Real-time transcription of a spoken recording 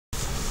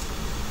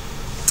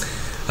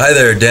Hi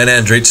there, Dan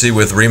Andrizzi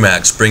with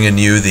RE/MAX, bringing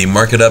you the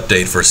market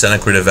update for Santa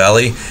Clarita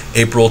Valley,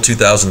 April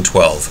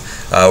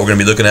 2012. We're going to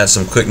be looking at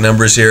some quick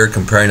numbers here,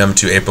 comparing them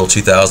to April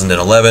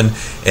 2011,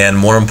 and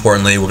more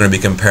importantly, we're going to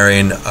be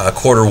comparing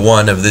quarter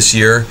one of this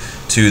year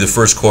to the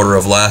first quarter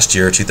of last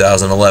year,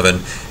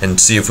 2011, and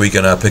see if we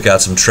can pick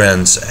out some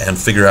trends and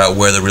figure out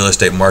where the real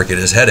estate market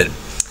is headed.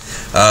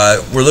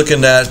 We're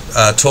looking at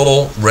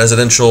total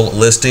residential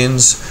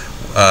listings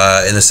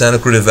in the Santa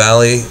Clarita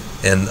Valley.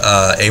 In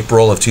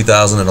April of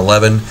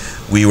 2011,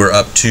 we were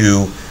up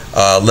to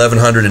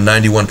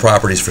 1,191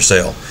 properties for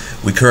sale.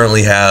 We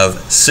currently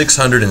have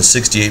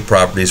 668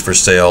 properties for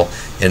sale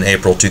in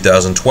April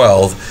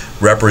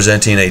 2012,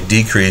 representing a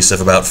decrease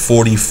of about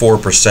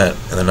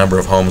 44% in the number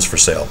of homes for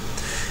sale.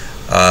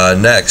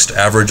 Next,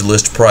 average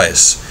list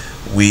price.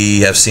 We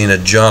have seen a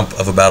jump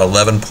of about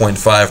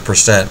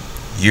 11.5%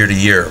 year to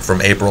year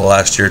from April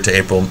last year to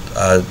April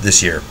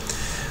this year.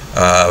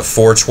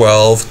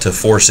 412 to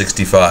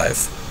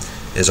 465.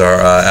 Is our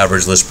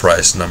average list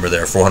price number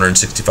there,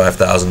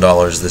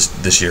 $465,000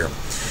 this year.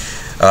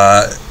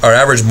 Our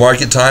average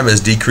market time has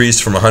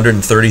decreased from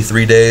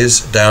 133 days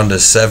down to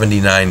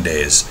 79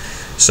 days.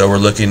 So we're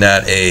looking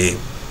at a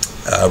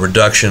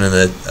reduction in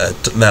the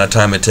amount of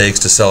time it takes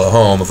to sell a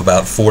home of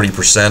about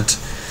 40%.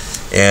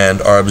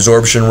 And our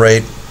absorption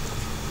rate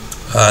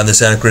in the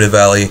Santa Clarita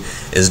Valley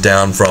is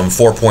down from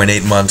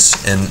 4.8 months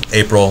in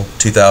April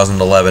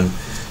 2011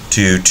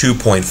 to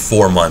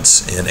 2.4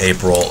 months in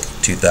April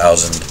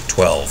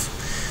 2012.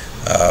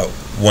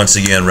 Once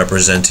again,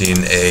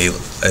 representing a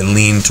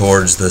lean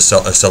towards the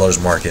seller's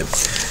market.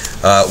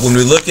 When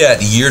we look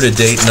at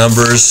year-to-date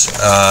numbers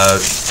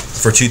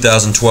for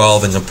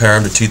 2012 and compare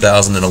them to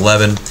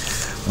 2011,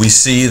 we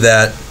see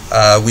that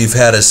we've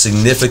had a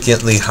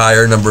significantly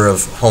higher number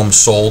of homes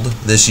sold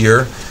this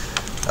year,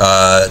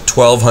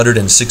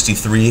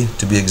 1,263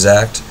 to be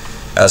exact,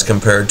 as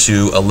compared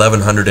to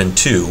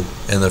 1,102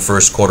 in the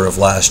first quarter of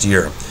last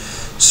year.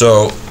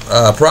 So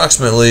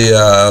approximately,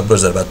 what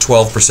is that, about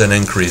 12%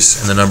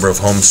 increase in the number of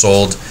homes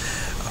sold.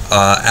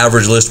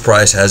 Average list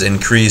price has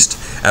increased.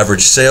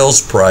 Average sales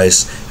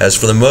price has,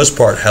 for the most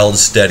part, held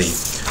steady.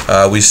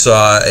 We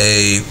saw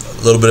a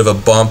little bit of a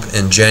bump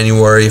in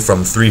January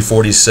from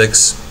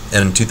 346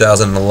 in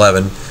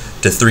 2011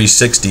 to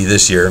 360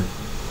 this year.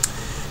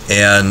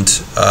 And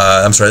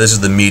I'm sorry, this is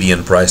the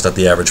median price, not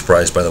the average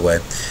price, by the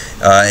way.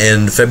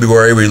 In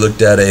February, we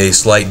looked at a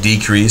slight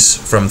decrease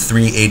from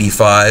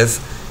 385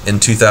 in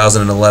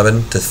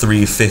 2011 to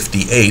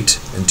 358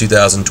 in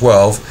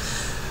 2012.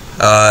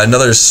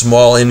 Another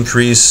small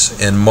increase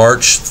in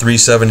March,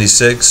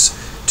 376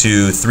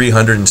 to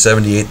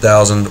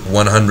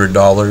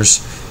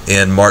 $378,100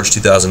 in March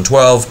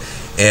 2012,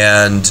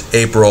 and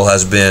April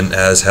has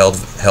held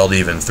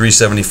even,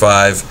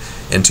 375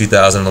 in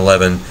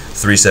 2011,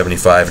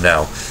 375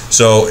 now.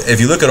 So if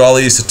you look at all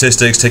these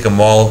statistics, take them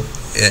all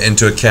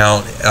into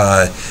account,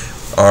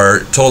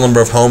 our total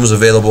number of homes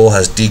available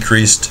has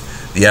decreased,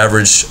 the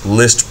average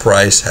list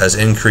price has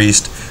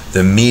increased,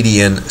 the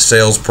median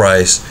sales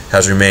price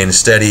has remained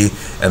steady,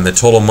 and the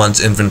total months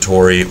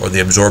inventory, or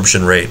the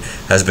absorption rate,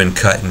 has been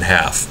cut in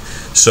half.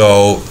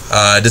 So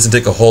it doesn't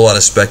take a whole lot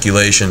of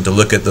speculation to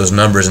look at those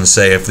numbers and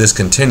say, if this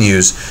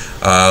continues,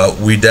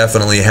 we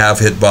definitely have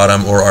hit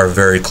bottom or are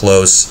very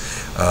close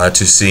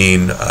to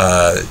seeing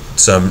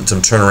some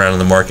turnaround in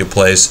the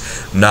marketplace.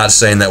 Not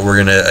saying that we're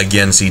going to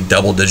again see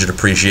double-digit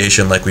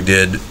appreciation like we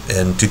did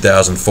in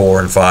 2004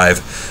 and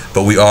 5,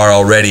 but we are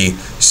already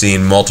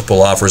seeing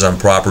multiple offers on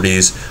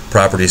properties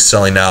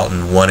selling out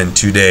in 1 and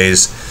 2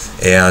 days,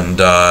 and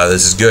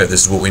this is good.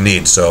 This is what we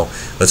need. So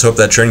let's hope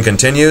that trend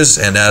continues.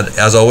 And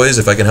as always,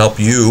 if I can help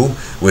you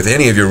with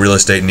any of your real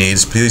estate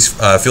needs, please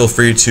feel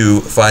free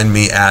to find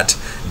me at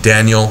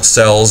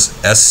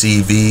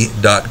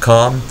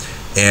danielsellsscv.com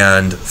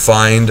and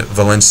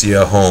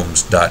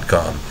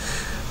findvalenciahomes.com.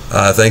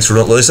 Thanks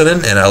for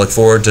listening, and I look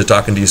forward to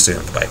talking to you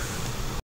soon. Bye.